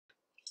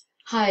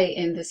Hi,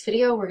 in this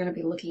video we're going to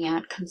be looking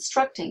at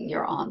constructing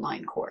your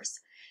online course.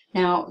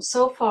 Now,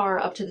 so far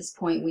up to this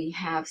point we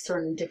have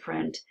certain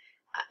different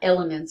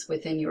elements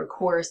within your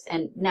course,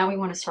 and now we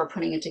want to start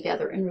putting it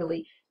together and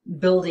really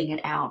building it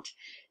out.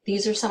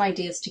 These are some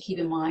ideas to keep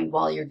in mind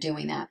while you're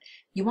doing that.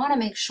 You want to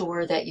make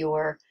sure that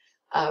your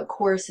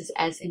course is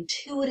as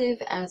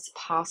intuitive as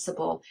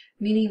possible,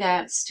 meaning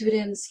that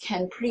students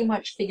can pretty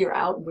much figure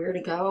out where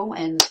to go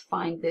and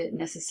find the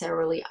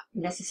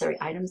necessary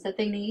items that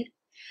they need.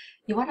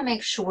 You want to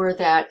make sure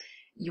that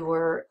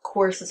your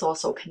course is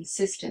also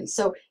consistent.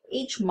 So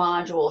each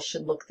module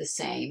should look the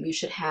same. You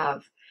should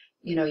have,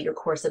 your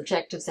course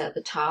objectives at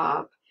the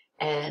top,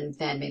 and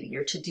then maybe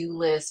your to-do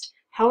list.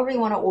 However you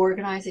want to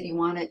organize it, you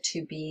want it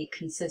to be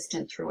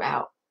consistent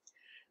throughout.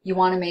 You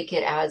want to make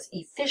it as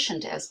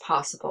efficient as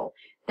possible.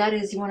 That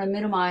is, you want to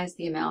minimize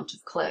the amount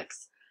of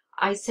clicks.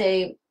 I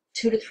say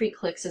 2 to 3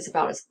 clicks is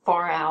about as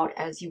far out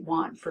as you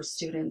want for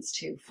students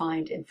to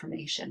find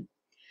information.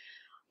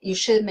 You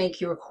should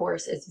make your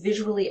course as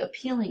visually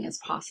appealing as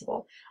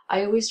possible.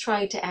 I always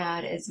try to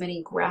add as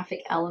many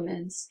graphic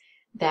elements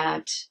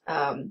that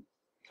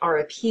are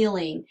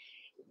appealing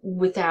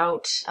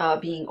without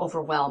being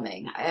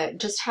overwhelming.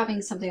 Just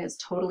having something that's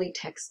totally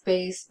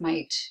text-based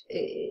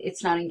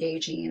it's not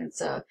engaging,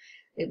 and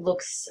it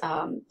looks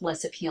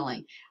less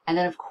appealing. And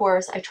then of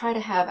course I try to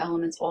have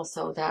elements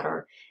also that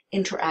are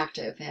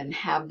interactive and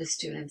have the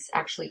students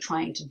actually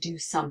trying to do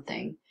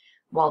something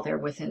while they're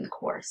within the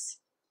course.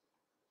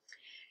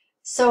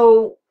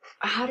 So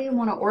how do you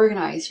want to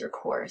organize your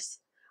course?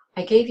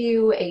 I gave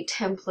you a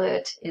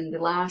template in the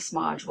last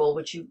module,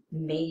 which you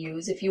may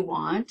use if you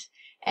want,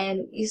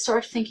 and you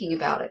start thinking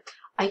about it.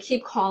 I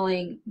keep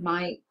calling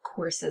my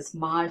courses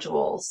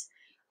modules.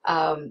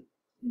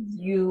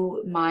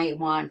 You might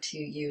want to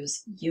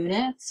use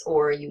units,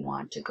 or you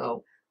want to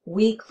go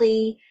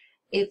weekly.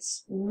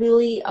 It's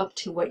really up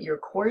to what your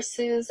course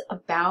is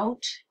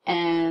about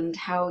and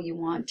how you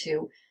want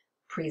to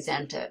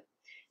present it.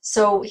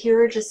 So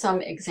here are just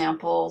some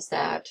examples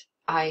that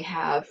I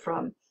have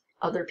from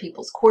other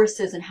people's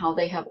courses and how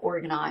they have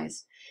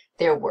organized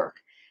their work.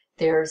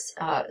 There's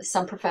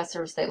some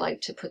professors, they like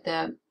to put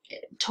them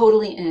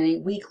totally in a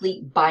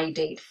weekly by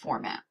date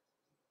format.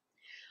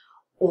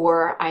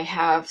 Or I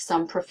have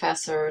some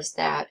professors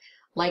that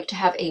like to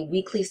have a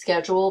weekly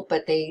schedule,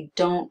 but they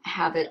don't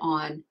have it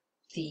on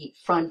the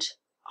front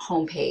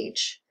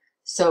homepage.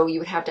 So you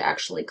would have to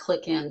actually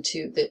click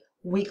into the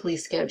weekly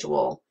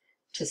schedule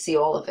to see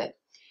all of it.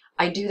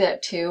 I do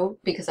that too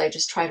because I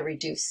just try to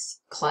reduce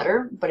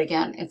clutter, but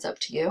again, it's up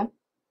to you.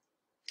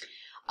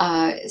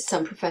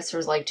 Some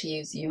professors like to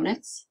use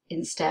units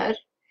instead.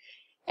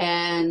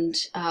 And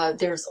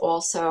there's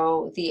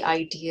also the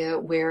idea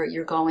where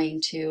you're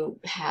going to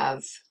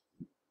have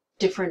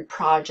different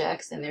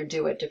projects and they're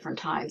due at different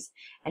times,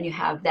 and you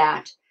have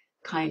that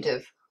kind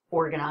of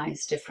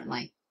organized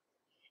differently.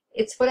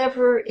 It's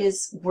whatever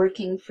is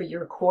working for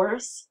your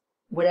course,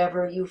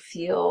 whatever you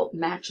feel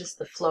matches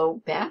the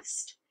flow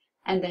best,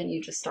 and then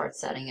you just start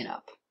setting it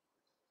up.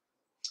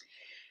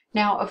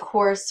 Now, of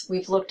course,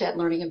 we've looked at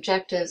learning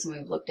objectives and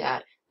we've looked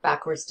at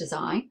backwards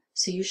design.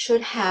 So you should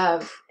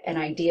have an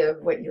idea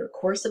of what your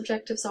course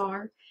objectives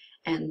are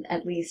and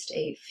at least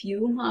a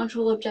few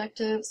module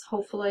objectives,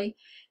 hopefully.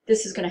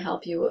 This is going to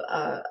help you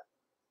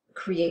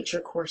create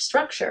your course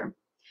structure.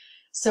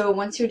 So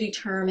once you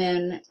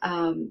determine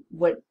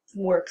what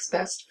works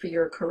best for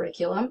your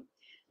curriculum,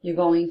 you're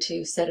going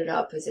to set it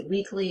up. Is it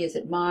weekly? Is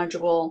it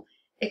module?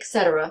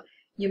 Etc.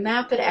 You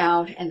map it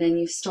out, and then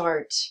you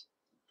start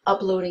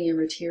uploading your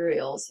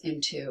materials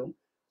into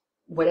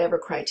whatever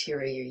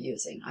criteria you're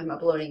using. I'm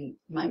uploading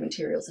my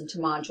materials into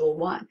module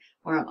 1,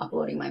 or I'm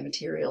uploading my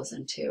materials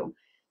into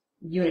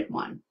unit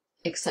 1,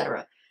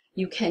 etc.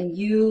 You can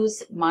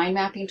use mind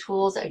mapping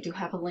tools. I do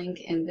have a link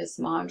in this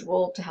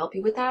module to help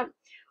you with that.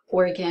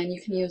 Or again,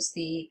 you can use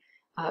the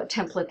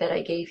template that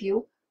I gave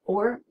you,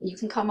 or you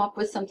can come up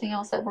with something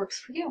else that works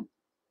for you.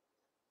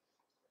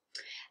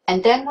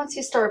 And then once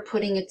you start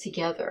putting it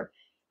together,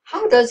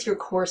 how does your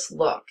course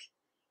look?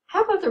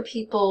 Have other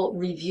people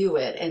review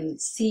it and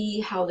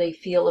see how they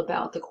feel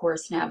about the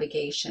course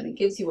navigation. It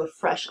gives you a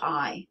fresh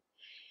eye.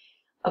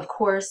 Of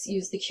course,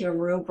 use the QM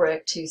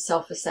rubric to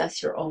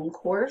self-assess your own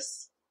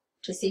course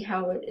to see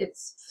how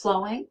it's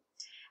flowing.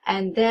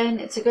 And then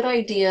it's a good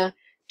idea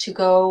to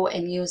go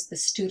and use the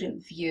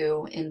student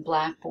view in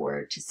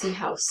Blackboard to see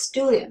how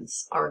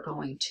students are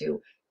going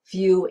to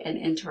view and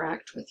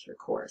interact with your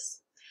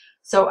course.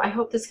 So I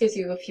hope this gives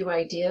you a few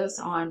ideas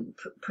on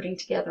putting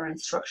together and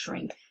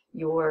structuring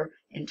your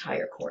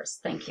entire course.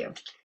 Thank you.